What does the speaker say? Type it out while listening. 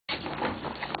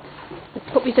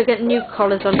puppies are getting new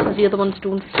collars on because the other ones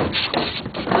don't.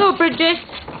 Hello, Bridget.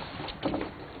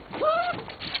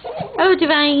 Hello,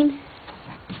 Divine.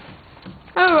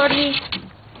 Hello, Rodney.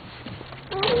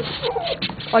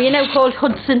 Oh, you're now called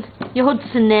Hudson. You're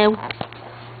Hudson now.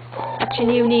 That's your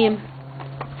new name.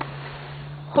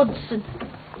 Hudson.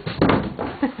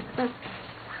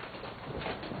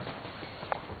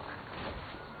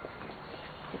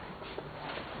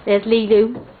 There's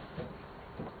Lilu.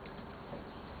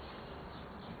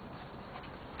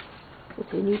 With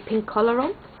your new pink collar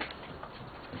on.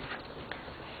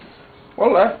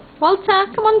 Walter. Walter,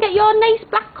 come on, get your nice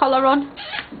black collar on.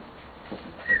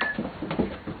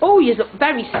 Oh, you look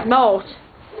very smart.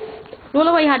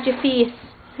 Lola, where you had your face?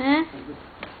 Huh?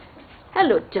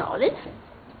 Hello, darling.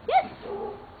 Yes.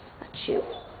 That's you.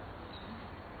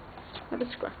 Have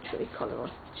a scratch with your collar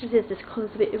on. She says this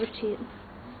collar's a bit irritating.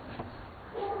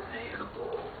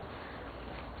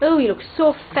 Oh, you look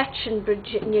so fetching,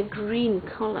 Bridget, in your green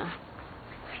collar.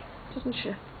 Doesn't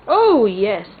she? Oh,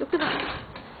 yes. Look at that.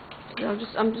 I'm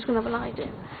just going to have a lie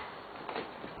down.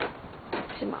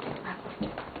 See, Mum.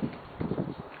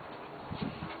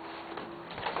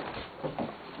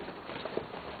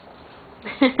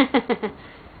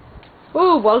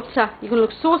 Oh, Walter, you're going to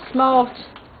look so smart.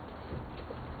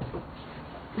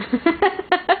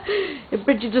 If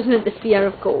Bridget doesn't interfere,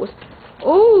 of course.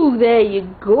 Oh, there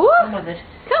you go.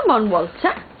 Come on,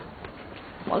 Walter.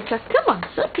 Walter, come on,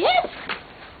 son. Yes.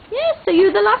 Yes, are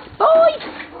you the last boy?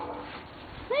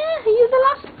 Yeah, are you the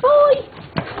last boy?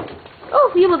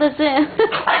 Oh, your mother's there.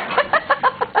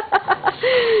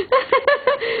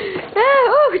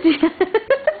 Oh, dear.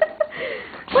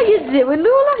 What are you doing,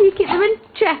 Lola? You keep them in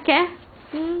check, eh?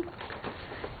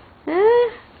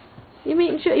 You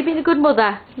making sure you're being a good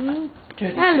mother?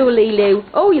 Hello, Lilu.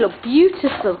 Oh, you look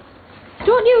beautiful.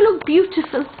 Don't you look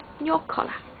beautiful in your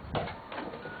collar?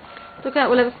 Look at it.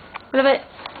 We'll have a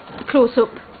close up.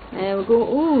 There we go.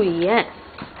 Oh, yes.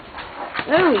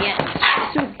 Oh, yes.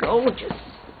 So gorgeous.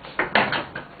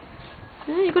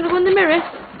 You're going to go in the mirror.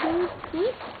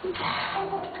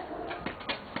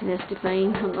 There's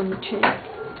Divine on the chair.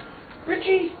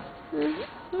 Richie.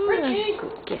 Richie.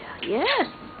 Good girl. Yes.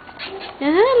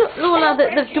 Yeah, look, Lola,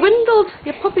 they've dwindled.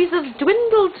 Your puppies have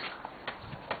dwindled.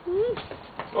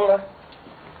 Lola.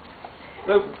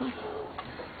 Look.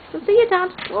 Let's see your dad.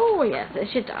 Oh, yes,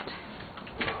 there's your dad.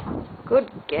 Good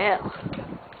girl.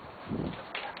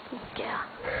 Good girl.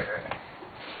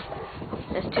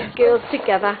 There's two girls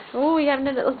together. Oh, you're having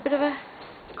a little bit of a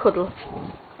cuddle.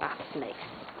 That's nice.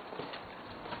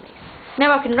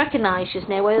 Now I can recognise you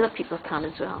now where other people can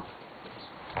as well.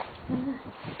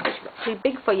 She's got too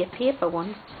big for your paper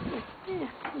ones. Yeah.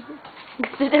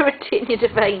 It's irritating you,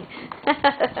 Divine.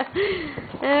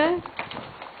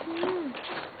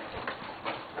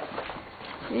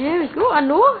 There we go. I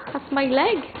know. That's my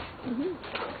leg.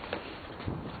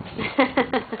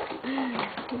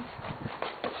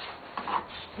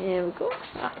 There we go.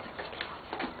 That's a good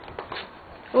one.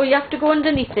 Oh, you have to go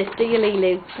underneath this, do you,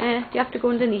 Lilu? You have to go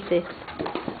underneath this.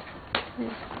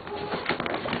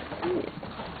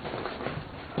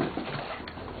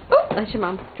 Oh, there's your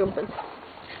mum jumping.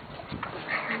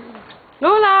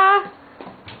 Lola!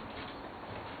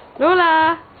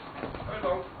 Lola!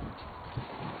 Hello.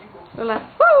 Lola.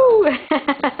 Woo!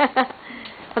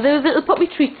 Are those little puppy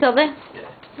treats, are they? Yeah.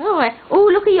 Oh, right. Oh,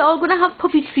 look, you're all going to have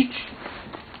puppy treats.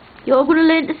 You're all going to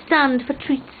learn to stand for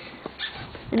treats.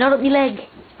 And not up your leg.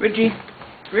 Richie.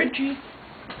 Richie.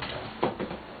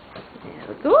 There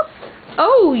we go.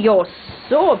 Oh, you're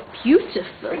so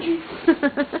beautiful. Richie.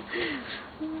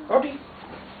 Roddy.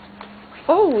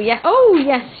 Oh, yeah. Oh,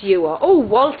 yes, you are. Oh,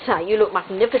 Walter, you look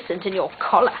magnificent in your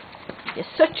collar. You're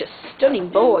such a stunning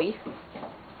boy.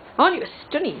 Aren't you a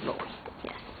stunning boy?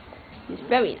 Yes. He's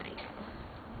very nice.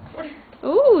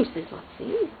 Oh, says what's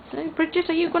these? Bridget,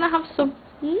 are you going to have some?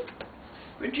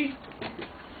 Richie.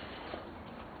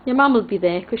 Your mum will be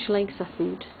there because she likes her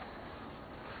food.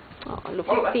 Oh, I love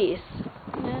your face.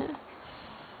 Yeah.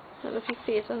 I love your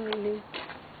face, I really do.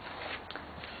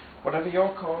 Whatever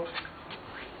you're called.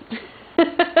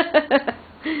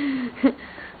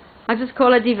 I just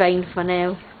call her Divine for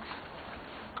now.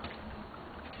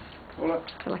 Lola.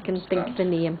 Till I can think of the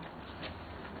name.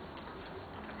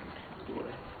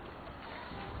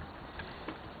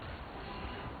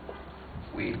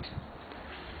 Wait.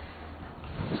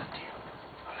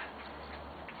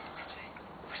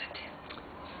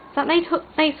 Is that nice,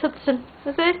 Hudson?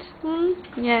 Is it?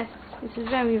 Yes. This is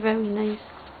very, very nice.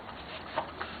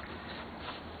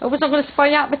 I was not going to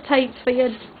spoil your appetite for your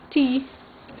tea.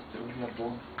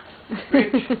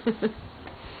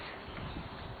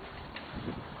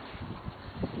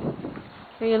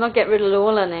 You'll not get rid of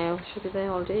Lola now. She'll be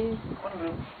there all day. Come on,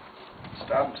 Lou.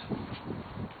 Stand.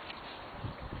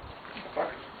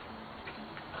 Back.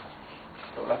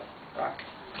 Lola, back.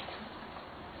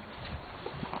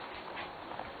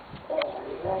 Oh,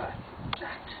 Lola.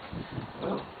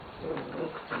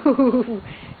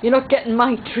 You're not getting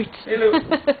my treat. Hey, Lou.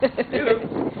 Hey, Lou.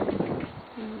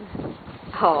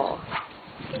 Oh.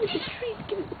 Give us a treat,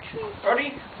 give us a treat.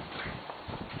 Ready?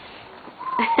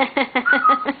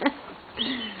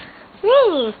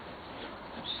 Woo.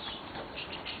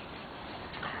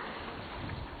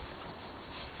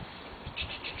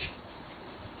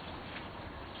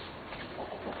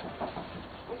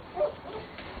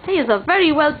 These are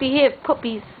very well behaved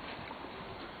puppies.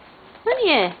 Aren't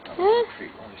you? Huh?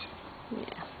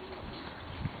 Yeah.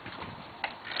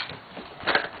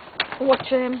 Watch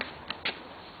him.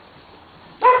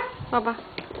 Baba.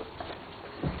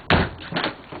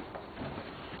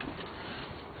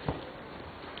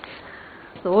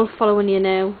 They're all following you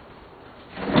now.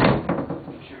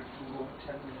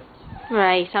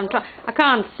 Right, I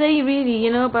can't see really,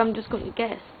 you know, but I'm just going to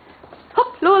guess.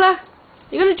 Hop, Lola!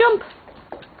 You going to jump?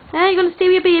 You're going to stay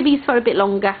with your babies for a bit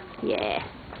longer. Yeah.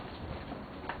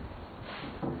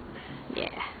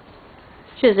 Yeah.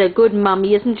 She's a good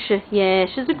mummy, isn't she? Yeah,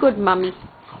 she's a good mummy.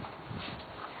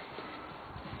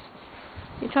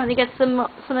 You're trying to get something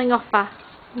off her.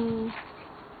 Trying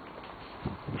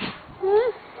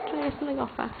to get something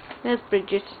off her. There's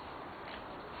Bridget.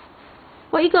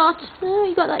 What you got? Oh,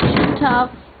 you got that you shouldn't have.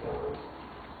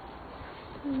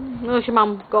 Where's your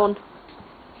mum gone?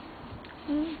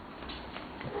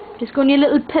 Just go in your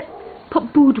little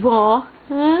pup boudoir.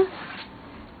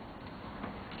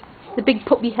 The big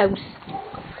puppy house.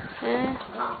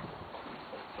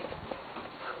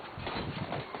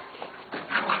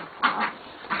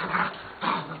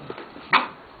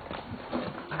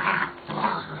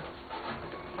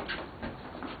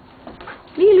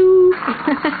 Lilu.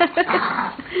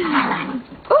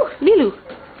 Oh, Lilu.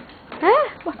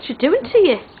 What you doing to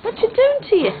you? What you doing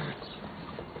to you?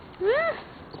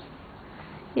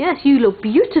 Yes, you look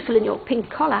beautiful in your pink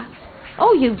collar.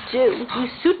 Oh, you do. You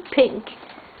suit pink.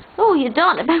 Oh, you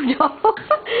don't about all.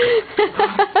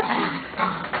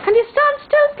 Can you stand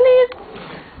still, please?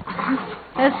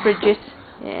 There's Bridget.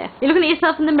 Yeah. You're looking at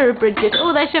yourself in the mirror, Bridget.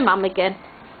 Oh, there's your mum again.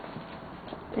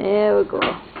 There we go.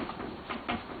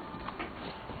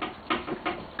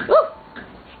 Oh!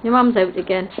 Your mum's out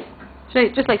again. She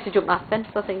just likes to jump that fence,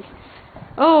 I think.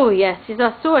 Oh, yes. She's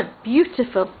so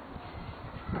beautiful.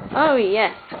 Oh,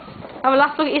 yes. Have a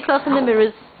last look at yourself in the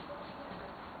mirrors.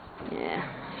 Yeah.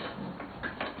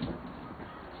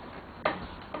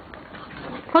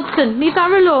 Hudson, leave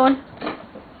her alone.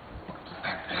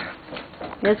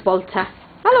 There's Walter.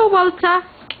 Hello, Walter.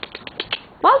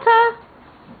 Walter.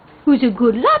 Who's a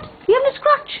good lad? You having a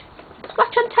scratch?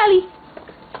 Scratch on telly.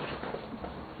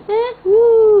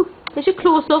 Woo. There's your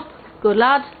close-up. Good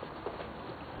lad.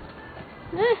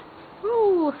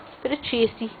 Oh, bit of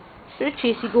chasey. Bit of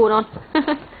chasey going on.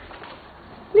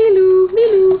 Lilu,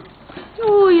 Lilu.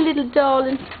 Oh, you little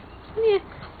darling. Yeah.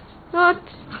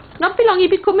 Not be long, you'll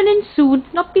be coming in soon.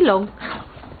 Not be long.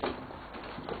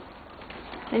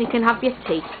 Then you can have your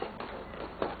tea.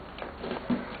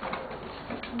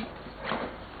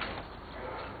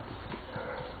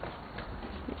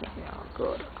 Yeah,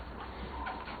 good.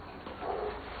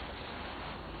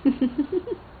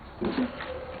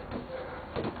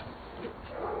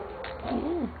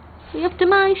 Yeah. You after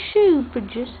my shoe,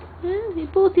 Bridget? You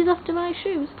both is after my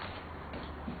shoes.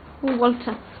 Oh,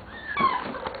 Walter.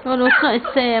 Oh no, it's not.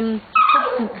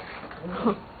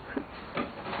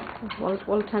 It's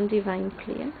Walter and Divine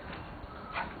playing.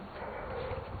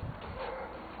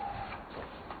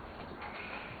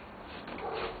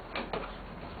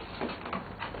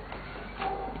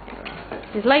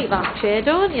 You like that chair,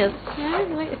 don't you? Yeah,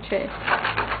 you like a chair.